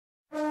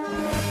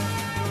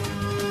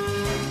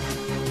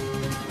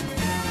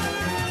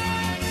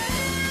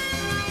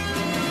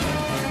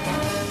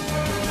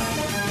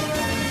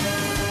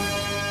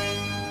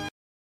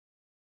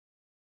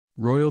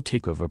Royal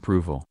tick of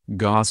approval.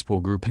 Gospel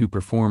group who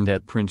performed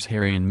at Prince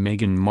Harry and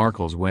Meghan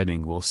Markle's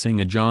wedding will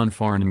sing a John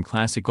Farnham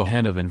classic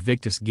ahead of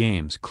Invictus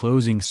Games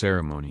closing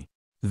ceremony.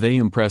 They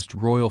impressed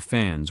royal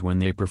fans when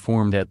they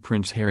performed at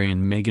Prince Harry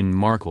and Meghan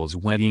Markle's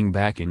wedding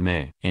back in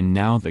May. And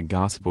now the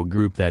gospel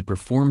group that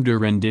performed a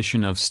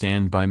rendition of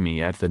Stand By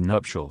Me at the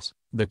nuptials,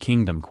 the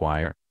Kingdom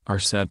Choir, are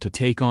set to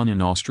take on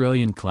an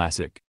Australian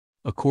classic.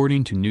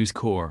 According to News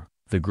Corp,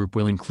 the group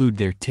will include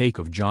their take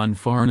of John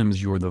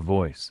Farnham's You're the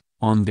Voice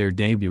on their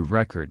debut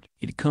record.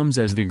 It comes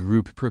as the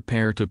group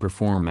prepare to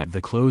perform at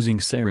the closing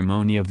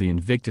ceremony of the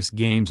Invictus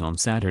Games on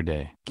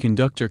Saturday.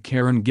 Conductor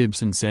Karen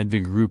Gibson said the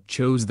group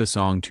chose the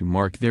song to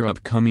mark their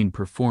upcoming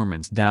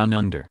performance Down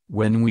Under.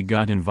 When we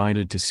got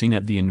invited to sing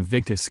at the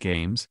Invictus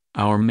Games,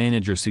 our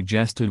manager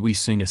suggested we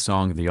sing a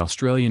song the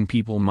Australian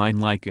people might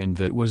like, and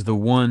that was the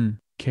one,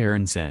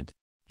 Karen said.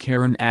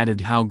 Karen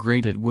added how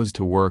great it was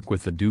to work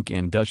with the Duke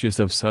and Duchess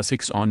of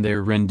Sussex on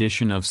their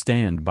rendition of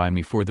Stand By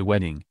Me for the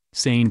wedding,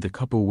 saying the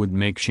couple would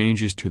make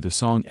changes to the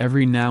song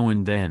every now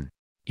and then.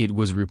 It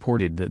was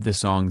reported that the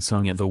song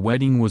sung at the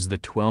wedding was the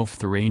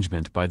 12th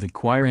arrangement by the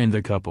choir and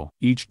the couple.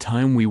 Each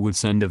time we would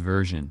send a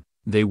version,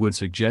 they would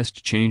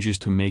suggest changes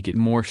to make it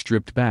more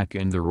stripped back,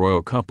 and the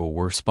royal couple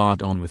were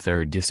spot on with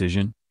their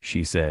decision,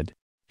 she said.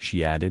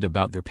 She added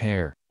about the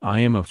pair,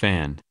 "I am a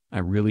fan, I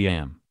really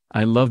am.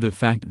 I love the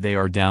fact they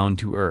are down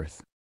to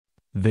earth.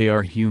 They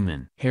are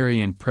human." Harry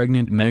and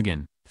pregnant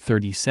Meghan,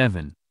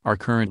 37, are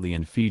currently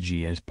in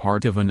Fiji as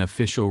part of an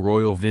official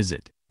royal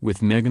visit, with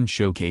Meghan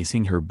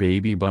showcasing her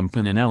baby bump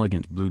in an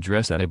elegant blue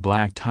dress at a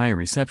black tie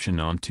reception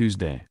on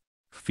Tuesday.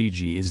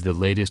 Fiji is the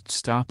latest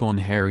stop on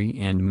Harry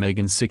and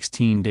Meghan's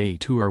 16-day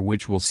tour,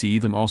 which will see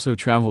them also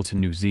travel to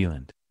New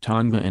Zealand,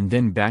 Tonga and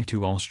then back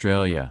to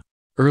Australia.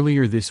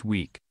 Earlier this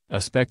week, a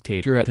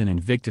spectator at an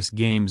Invictus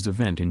Games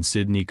event in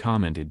Sydney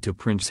commented to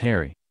Prince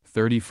Harry,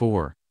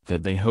 34,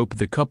 that they hope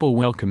the couple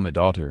welcome a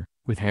daughter,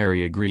 with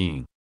Harry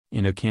agreeing.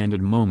 In a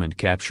candid moment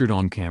captured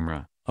on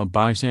camera, a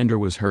bystander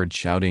was heard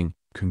shouting,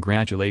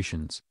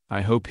 "Congratulations,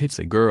 I hope it's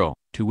a girl,"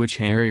 to which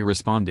Harry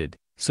responded,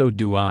 "So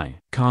do I."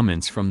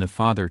 Comments from the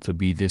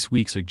father-to-be this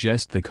week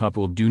suggest the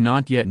couple do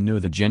not yet know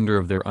the gender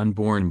of their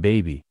unborn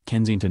baby.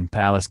 Kensington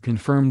Palace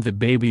confirmed the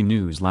baby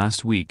news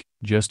last week,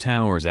 just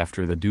hours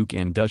after the Duke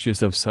and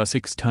Duchess of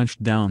Sussex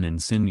touched down in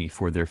Sydney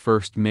for their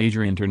first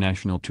major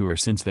international tour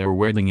since their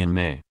wedding in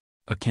May.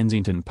 A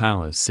Kensington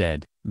Palace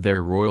said,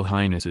 "Their Royal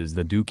Highnesses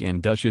the Duke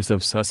and Duchess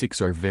of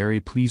Sussex are very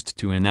pleased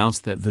to announce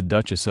that the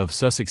Duchess of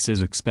Sussex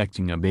is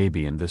expecting a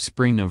baby in the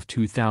spring of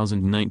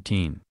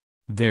 2019.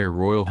 Their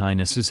Royal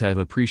Highnesses have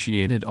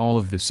appreciated all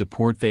of the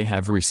support they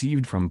have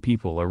received from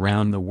people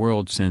around the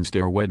world since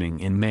their wedding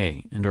in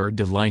May and are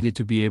delighted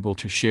to be able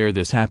to share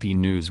this happy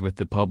news with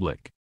the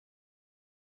public."